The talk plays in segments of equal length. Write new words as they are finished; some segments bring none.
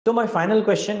So my final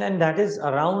question, and that is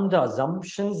around the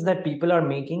assumptions that people are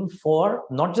making for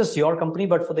not just your company,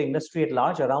 but for the industry at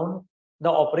large around the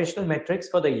operational metrics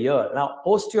for the year. Now,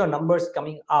 post your numbers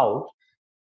coming out,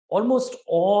 almost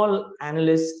all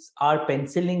analysts are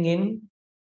penciling in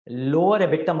lower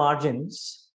EBITDA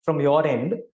margins from your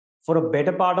end for a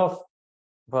better part of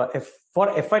for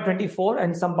FY24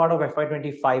 and some part of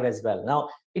FY25 as well. Now,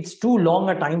 it's too long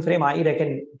a time frame, I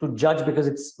reckon, to judge because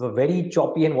it's a very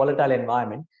choppy and volatile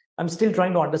environment. I'm still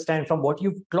trying to understand from what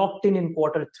you've clocked in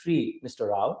Q3, Mr.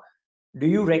 Rao. Do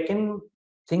you reckon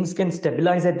things can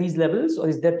stabilize at these levels, or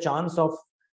is there chance of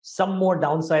some more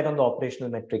downside on the operational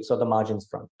metrics or the margins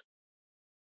front?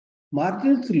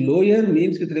 Margins lower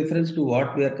means with reference to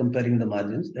what we are comparing the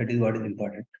margins. That is what is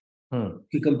important.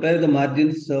 If you compare the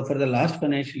margins for the last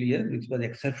financial year, which was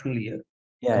exceptional year,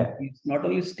 it's not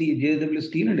only steel, JSW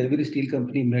Steel and every steel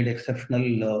company made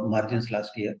exceptional margins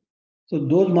last year. So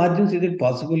those margins, is it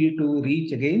possible to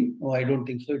reach again? No, I don't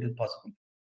think so. It is possible.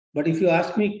 But if you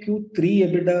ask me Q3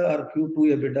 EBITDA or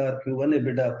Q2 EBITDA or Q1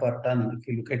 EBITDA per ton, if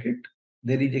you look at it,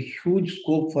 there is a huge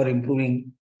scope for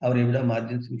improving our EBITDA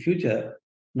margins in future,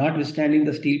 notwithstanding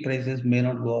the steel prices may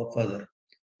not go up further.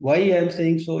 Why I am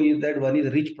saying so is that one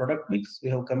is rich product mix.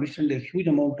 We have commissioned a huge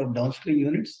amount of downstream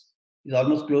units. It's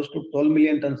almost close to 12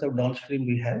 million tons of downstream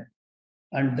we have.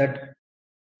 And that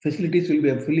facilities will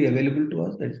be fully available to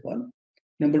us. That is one.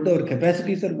 Number two, our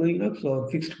capacities are going up. So our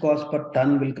fixed cost per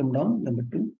ton will come down. Number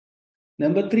two.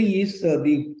 Number three is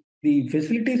the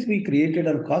facilities we created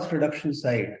on cost reduction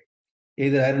side,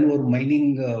 either iron ore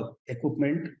mining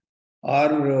equipment,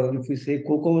 or if we say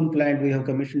coke oven plant we have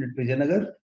commissioned at Vijayanagar,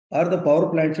 or the power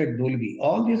plants at Dolvi.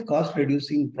 All these cost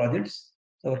reducing projects,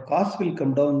 our costs will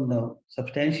come down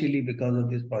substantially because of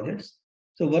these projects.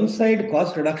 So one side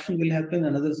cost reduction will happen,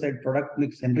 another side product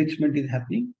mix enrichment is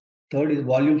happening. Third is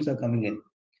volumes are coming in.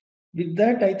 With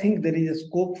that, I think there is a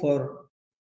scope for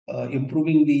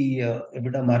improving the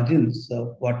EBITDA margins,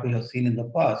 what we have seen in the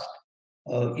past,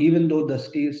 even though the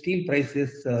steel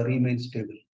prices remain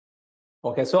stable.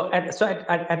 Okay, so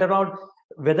at around,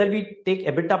 whether we take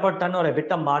EBITDA per ton or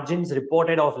EBITDA margins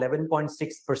reported of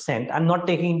 11.6%, I'm not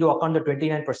taking into account the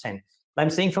 29%. I'm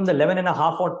saying from the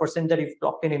 11.5% that you've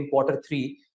clocked in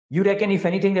Q3, you reckon if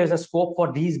anything, there's a scope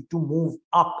for these to move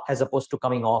up as opposed to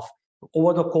coming off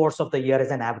over the course of the year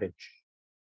as an average.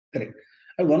 Correct.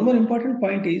 And one more important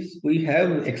point is we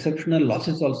have exceptional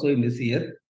losses also in this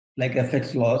year, like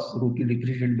FX loss, rupee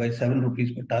depreciated by 7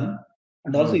 rupees per ton,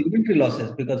 and also inventory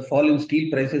losses because fall in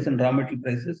steel prices and raw material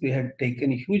prices, we had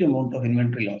taken a huge amount of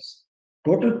inventory loss.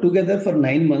 Total together for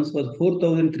 9 months was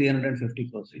 4,350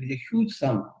 crores. It is a huge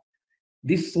sum.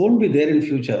 This won't be there in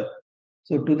future.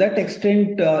 So to that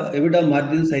extent, EBITDA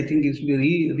margins, I think, is to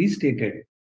be restated,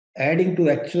 adding to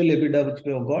actual EBITDA which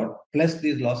we have got, plus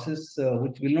these losses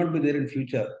which will not be there in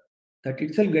future, that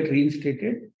itself get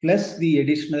reinstated, plus the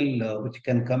additional which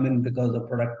can come in because of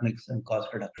product mix and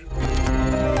cost reduction.